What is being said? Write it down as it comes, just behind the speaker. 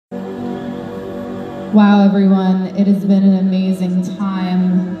Wow, everyone, it has been an amazing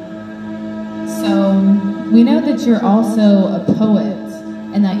time. So, we know that you're also a poet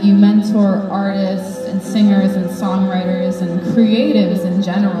and that you mentor artists and singers and songwriters and creatives in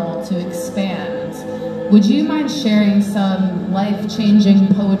general to expand. Would you mind sharing some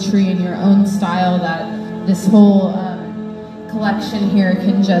life-changing poetry in your own style that this whole collection here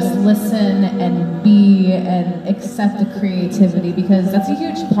can just listen and be and accept the creativity, because that's a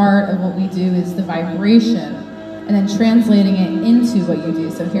huge part of what we do is the vibration and then translating it into what you do.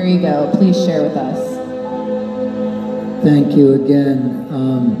 So here you go, please share with us. Thank you again.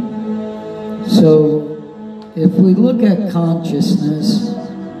 So if we look at consciousness,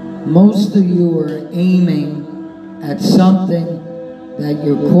 most of you are aiming at something that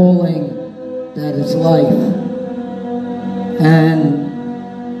you're calling that is life.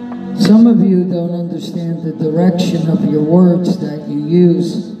 And some of you don't understand the direction of your words that you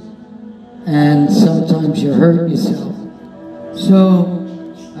use, and sometimes you hurt yourself. So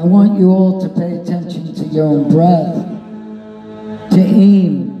I want you all to pay attention to your own breath, to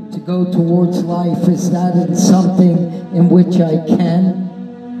aim, to go towards life. Is that in something in which I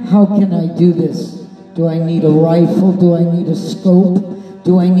can? How can I do this? Do I need a rifle? Do I need a scope?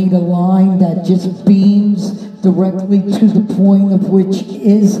 Do I need a line that just beams directly to the point of which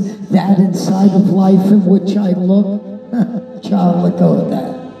is that inside of life in which I look? Child, let go of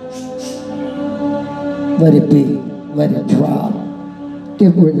that. Let it be. Let it drop.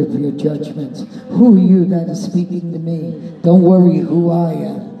 Get rid of your judgments. Who are you that is speaking to me? Don't worry who I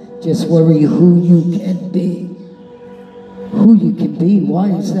am. Just worry who you can be. Who you can be.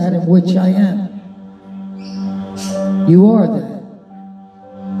 Why is that in which I am? You are that.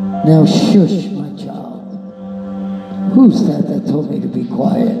 Now shush, my child. Who's that told me to be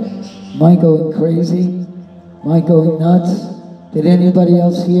quiet? Am I going crazy? Am I going nuts? Did anybody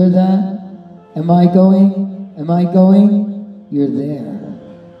else hear that? Am I going? Am I going? You're there.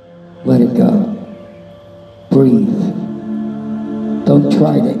 Let it go. Breathe. Don't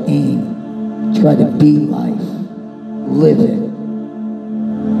try to aim. Try to be life. Live it.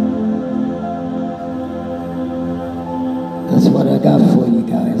 That's what I got for you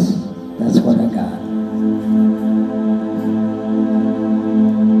guys. That's what I got.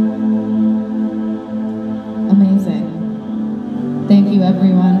 Amazing. Thank you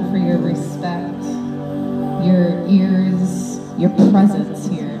everyone for your respect, your ears, your presence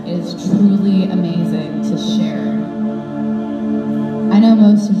here. It is truly amazing to share. I know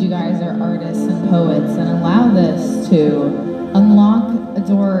most of you guys are artists and poets, and allow this to unlock a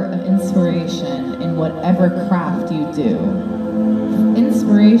door of inspiration in whatever craft you do.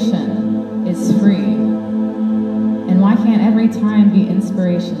 Inspiration is free. And why can't every time be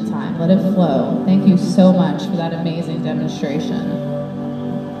inspiration time? Let it flow. Thank you so much for that amazing demonstration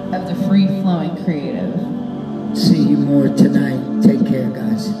of the free-flowing creative. See you more tonight. Take care,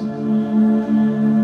 guys.